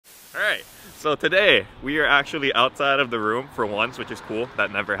Alright, so today we are actually outside of the room for once, which is cool.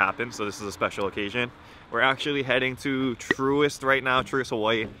 That never happens, so this is a special occasion. We're actually heading to Truist right now, Truist,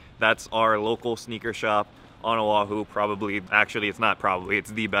 Hawaii. That's our local sneaker shop on Oahu. Probably, actually it's not probably,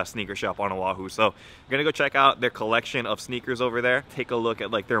 it's the best sneaker shop on Oahu. So I'm gonna go check out their collection of sneakers over there. Take a look at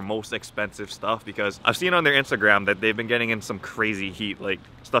like their most expensive stuff, because I've seen on their Instagram that they've been getting in some crazy heat, like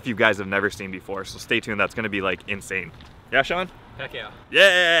stuff you guys have never seen before. So stay tuned, that's gonna be like insane. Yeah, Sean? Heck yeah.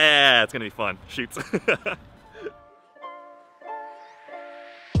 Yeah, it's gonna be fun. Shoots.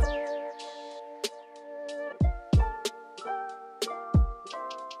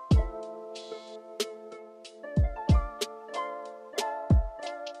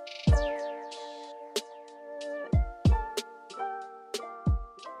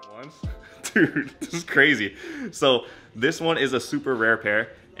 Dude, this is crazy. So this one is a super rare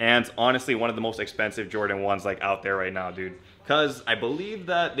pair, and honestly one of the most expensive Jordan 1s like out there right now, dude. Because I believe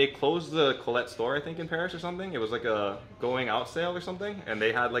that they closed the Colette store, I think, in Paris or something. It was like a going out sale or something, and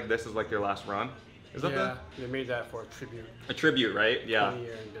they had like this as like their last run. Is that they made that for a tribute. A tribute, right? Yeah. 20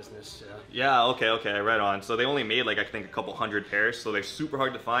 year in business, yeah. Yeah, okay, right on. So they only made like, I think, a couple hundred pairs, so they're super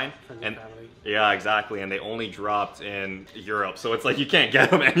hard to find. Friends and family. Yeah, exactly, and they only dropped in Europe, so it's like you can't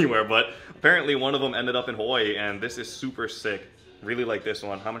get them anywhere, but apparently one of them ended up in Hawaii, and this is super sick. Really like this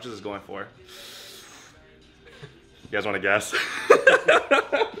one. How much is this going for? You guys want to guess?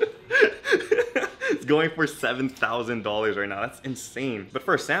 It's going for $7,000 right now. That's insane. But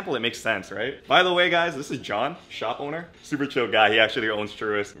for a sample, it makes sense, right? By the way, guys, this is John, shop owner. Super chill guy. He actually owns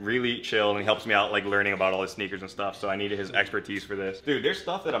Truist. Really chill, and he helps me out like learning about all his sneakers and stuff. So I needed his expertise for this. Dude, there's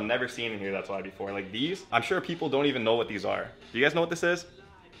stuff that I've never seen in here that's why before. Like these, I'm sure people don't even know what these are. Do you guys know what this is?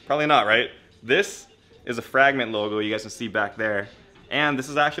 Probably not, right? This is a Fragment logo you guys can see back there. And this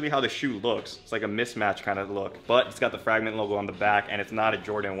is actually how the shoe looks. It's like a mismatch kind of look, but it's got the Fragment logo on the back, and it's not a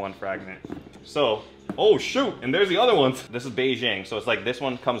Jordan 1 Fragment. So, oh shoot, and there's the other ones. This is Beijing, so it's like this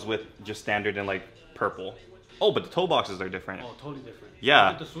one comes with just standard in like purple. Oh, but the toe boxes are different. Oh, totally different.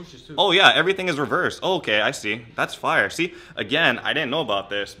 Yeah. The swooshes too. Oh yeah, everything is reversed. Oh, okay, I see. That's fire. See, again, I didn't know about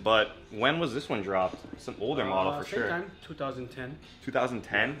this, but when was this one dropped? It's an older model for sure. Same time, 2010.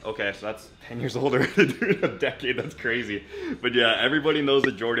 2010? Okay, so that's 10 years older, dude. A decade, that's crazy. But yeah, everybody knows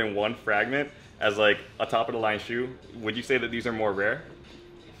the Jordan 1 Fragment as like a top of the line shoe. Would you say that these are more rare?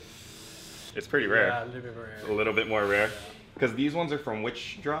 It's pretty rare. Yeah, a little bit rare. A little bit more rare. Because these ones are from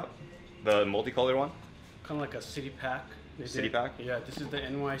which drop? The multicolored one? Kind of like a city pack. City pack? Yeah, this is the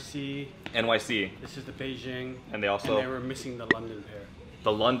NYC. NYC. This is the Beijing. And they also... And they were missing the London pair.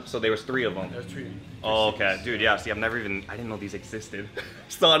 The London, so there was 3 of them. There's 3. Oh, okay. Dude, yeah, see, I didn't know these existed.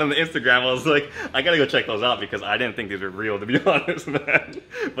 Saw it on the Instagram, I was like, I gotta go check those out because I didn't think these were real, to be honest, man.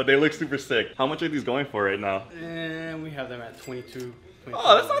 But they look super sick. How much are these going for right now? And we have them at 22.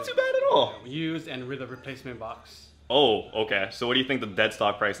 Oh, that's not too bad at all. Used and with a replacement box. Oh, okay. So what do you think the dead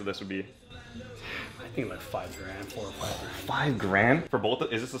stock price of this would be? I think like 5 grand, 4 or 5 grand. 5 grand? For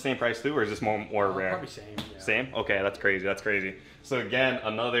both? Is this the same price too, or is this more rare? Probably same. Yeah. Same? Okay, that's crazy. That's crazy. So again,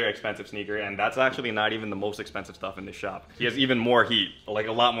 another expensive sneaker, and that's actually not even the most expensive stuff in this shop. He has even more heat, like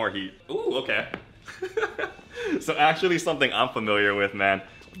a lot more heat. Ooh, okay. So actually something I'm familiar with, man.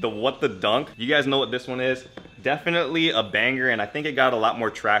 The What the Dunk. You guys know what this one is? Definitely a banger, and I think it got a lot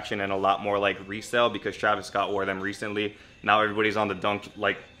more traction and a lot more like resale because Travis Scott wore them recently. Now everybody's on the Dunk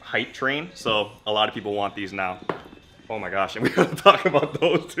like height train, so a lot of people want these now. Oh my gosh, and we gotta talk about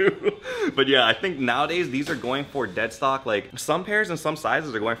those too. But yeah, I think nowadays these are going for dead stock. Like some pairs and some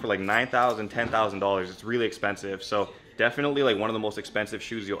sizes are going for like $9,000, $10,000. It's really expensive. So definitely like one of the most expensive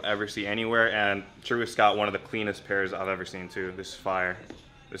shoes you'll ever see anywhere, and Travis Scott, one of the cleanest pairs I've ever seen too. This is fire.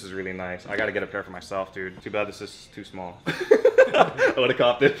 This is really nice. I gotta get a pair for myself, dude. Too bad this is too small. I would've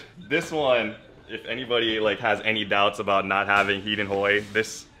copped it. This one, if anybody like has any doubts about not having heat in Hawaii,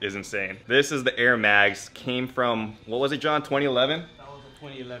 this is insane. This is the Air Mags. Came from, what was it, John, 2011? That was a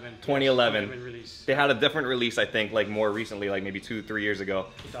 2011. 2011. Release. They had a different release, I think, like more recently, like maybe 2-3 years ago.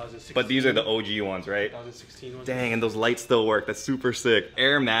 2016. But these are the OG ones, right? 2016 ones. Dang, and those lights still work. That's super sick.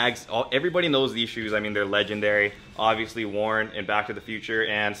 Air Mags, everybody knows these shoes. I mean, they're legendary. Obviously worn in Back to the Future,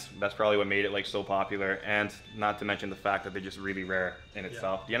 and that's probably what made it like so popular. And not to mention the fact that they're just really rare in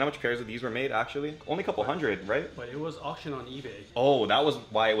itself. Do you know how much pairs of these were made, actually? Only a couple hundred, right? But it was auctioned on eBay. Oh, that was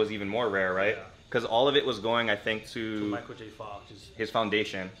why it was even more rare, right? Yeah. Because all of it was going, I think, to Michael J. Fox. his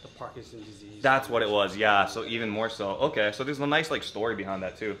foundation. The Parkinson's disease. That's what it was, yeah. So even more so. Okay, so there's a nice like story behind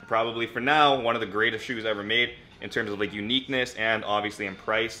that too. Probably for now, one of the greatest shoes ever made in terms of like uniqueness and obviously in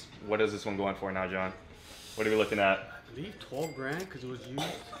price. What is this one going for now, John? What are we looking at? I believe 12 grand because it was used.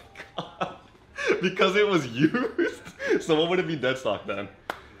 Oh my God. Because it was used? So what would it be dead stock then?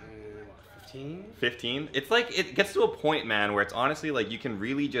 15. 15. It's like, it gets to a point, man, where it's honestly like you can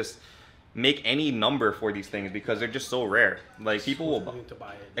really just make any number for these things because they're just so rare. Like people will willing to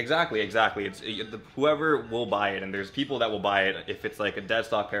buy it. Exactly. It's whoever will buy it, and there's people that will buy it if it's like a dead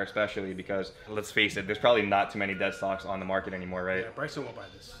stock pair, especially because let's face it, there's probably not too many dead stocks on the market anymore, right? Yeah, Bryson will buy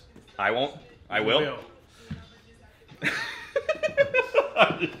this. I won't. I will.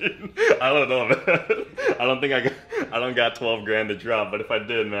 I don't know, man. I don't got 12 grand to drop, but if I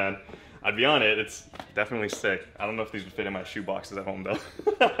did, man, I'd be on it. It's definitely sick. I don't know if these would fit in my shoe boxes at home though.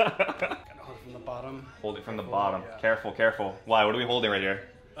 Gotta hold it from the bottom. Hold it from the bottom. Yeah. Careful, careful. Why? What are we holding right here?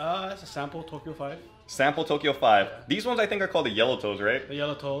 That's a sample Tokyo 5. Sample Tokyo 5. Yeah. These ones I think are called the yellow toes, right? The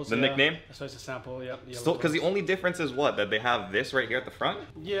yellow toes. The nickname? So it's a sample, yep. Still, because the only difference is what? That they have this right here at the front?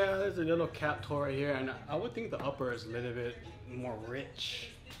 Yeah, there's a little cap toe right here, and I would think the upper is a little bit more rich.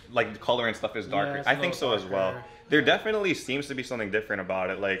 Like the color and stuff is darker. Yeah, I think so as well. There definitely seems to be something different about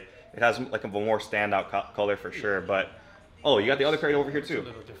it. Like it has like a more standout color for sure. But oh, you got the other pair over here too. It's a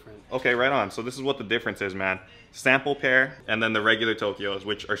little different. Okay, right on. So this is what the difference is, man. Sample pair and then the regular Tokyos,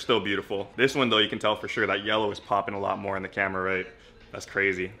 which are still beautiful. This one though, you can tell for sure that yellow is popping a lot more in the camera, right? That's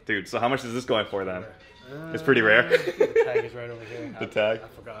crazy, dude. So how much is this going for then? It's pretty rare. The tag is right over here. The tag? I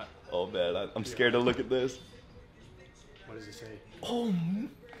forgot. Oh man, I'm scared to look at this. What does it say? Oh.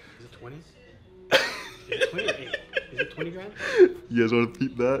 Is it 20? Is it 20 or 8? Is it 20 grand? You guys want to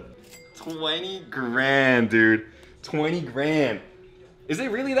peep that? 20 grand, dude. 20 grand. Is it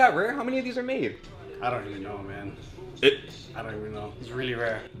really that rare? How many of these are made? I don't even know, man. I don't even know. It's really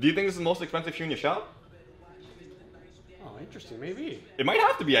rare. Do you think this is the most expensive shoe in your shop? Oh, interesting. Maybe. It might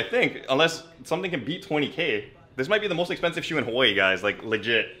have to be, I think. Unless something can beat 20K. This might be the most expensive shoe in Hawaii, guys. Like,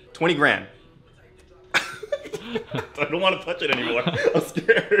 legit. 20 grand. I don't want to touch it anymore. I'm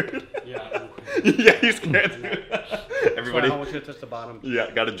scared. Yeah. Yeah, he's scared too. Everybody. I want you to touch the bottom.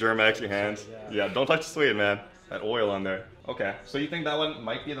 Yeah, got to Germax your hands. Yeah. Yeah, don't touch the suede, man. That oil on there. Okay, so you think that one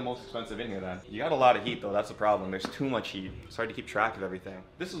might be the most expensive in here then? You got a lot of heat though, that's the problem. There's too much heat. It's hard to keep track of everything.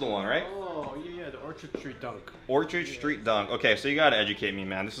 This is the one, right? Oh, yeah, the Orchard Street Dunk. Orchard Street Dunk. Okay, so you gotta educate me,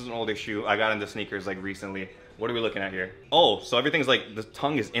 man. This is an older shoe. I got into sneakers like recently. What are we looking at here? Oh, so everything's like, the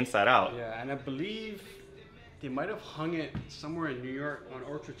tongue is inside out. Yeah, and I believe they might have hung it somewhere in New York on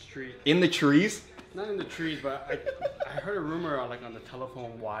Orchard Street. In the trees? Not in the trees, but I heard a rumor like on the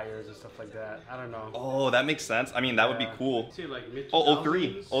telephone wires and stuff like that. I don't know. Oh, that makes sense. I mean, that would be cool. See, like mid Oh,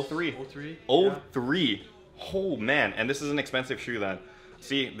 03. 03. 03. 03. Oh, man. And this is an expensive shoe then.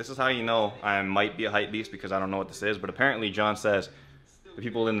 See, this is how you know I might be a hype beast because I don't know what this is. But apparently John says the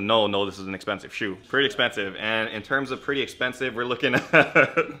people in the know this is an expensive shoe. Pretty expensive. And in terms of pretty expensive, we're looking at...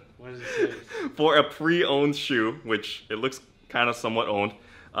 What does it say? For a pre-owned shoe, which it looks kind of somewhat owned,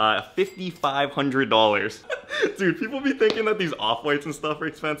 $5,500. Dude, people be thinking that these off-whites and stuff are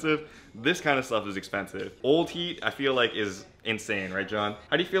expensive. This kind of stuff is expensive. Old heat, I feel like, is insane, right, John?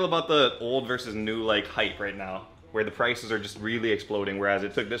 How do you feel about the old versus new, like, hype right now? Where the prices are just really exploding, whereas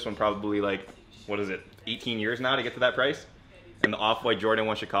it took this one probably, like, what is it, 18 years now to get to that price? And the off-white Jordan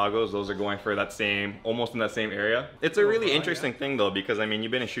 1 Chicagos, those are going for that same, almost in that same area. It's a really interesting thing though, because I mean,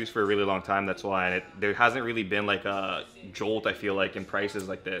 you've been in shoes for a really long time, that's why. And there hasn't really been like a jolt, I feel like, in prices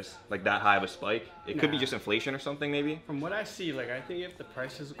like this. Like that high of a spike. It could be just inflation or something maybe. From what I see, like I think if the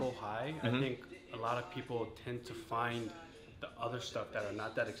prices go high, I think a lot of people tend to find the other stuff that are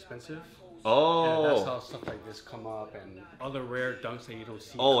not that expensive. Oh. And that's how stuff like this come up and other rare dunks that you don't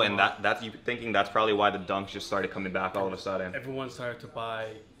see. Oh, and that's you thinking that's probably why the dunks just started coming back all of a sudden. Everyone started to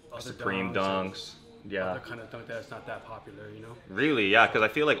buy other Supreme dunks. Yeah. Other kind of dunk that's not that popular, you know? Really? Yeah, because I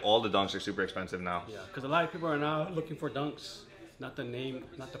feel like all the dunks are super expensive now. Yeah, because a lot of people are now looking for dunks. Not the name,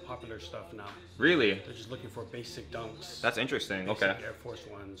 not the popular stuff now. Really? They're just looking for basic dunks. That's interesting. Basic Okay. Air Force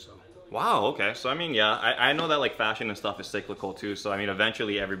One, so. Wow, okay. So, I mean, yeah, I know that, like, fashion and stuff is cyclical, too. So, I mean,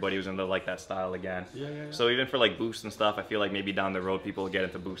 eventually everybody was into, like, that style again. Yeah. So, even for, like, boosts and stuff, I feel like maybe down the road people will get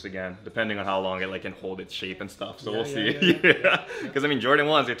into boosts again, depending on how long it, like, can hold its shape and stuff. So, we'll see. Yeah. Because, I mean, Jordan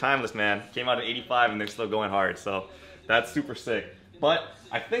 1s, they're timeless, man. Came out in '85 and they're still going hard. So, that's super sick. But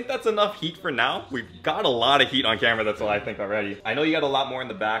I think that's enough heat for now. We've got a lot of heat on camera, that's all I think already. I know you got a lot more in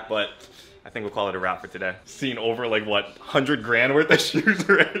the back, but I think we'll call it a wrap for today. Seen over, like, what, 100 grand worth of shoes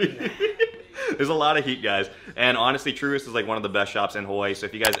already? There's a lot of heat, guys. And honestly, Truist is like one of the best shops in Hawaii. So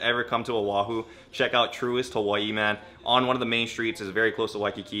if you guys ever come to Oahu, check out Truist Hawaii, man. On one of the main streets, is very close to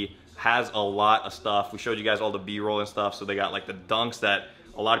Waikiki. Has a lot of stuff. We showed you guys all the B-roll and stuff. So they got like the dunks that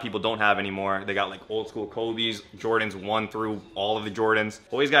a lot of people don't have anymore. They got like old school Kobe's, Jordans 1 through all of the Jordans.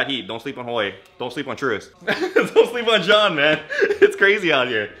 Hoy's got heat. Don't sleep on Hoy. Don't sleep on Truist. Don't sleep on John, man. It's crazy out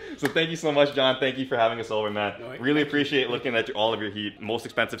here. So thank you so much, John. Thank you for having us over, man. No, really appreciate looking at all of your heat. Most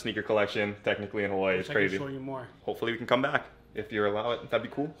expensive sneaker collection, technically, in Hawaii. It's crazy. I can show you more. Hopefully we can come back. If you allow it, that'd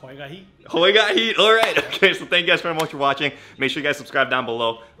be cool. Hoy got heat. Hoy got heat. All right. Okay, so thank you guys very much for watching. Make sure you guys subscribe down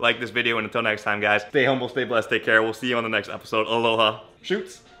below. Like this video. And until next time, guys, stay humble, stay blessed, take care. We'll see you on the next episode. Aloha.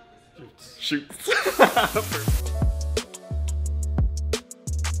 Shoots. Shoots. Shoots.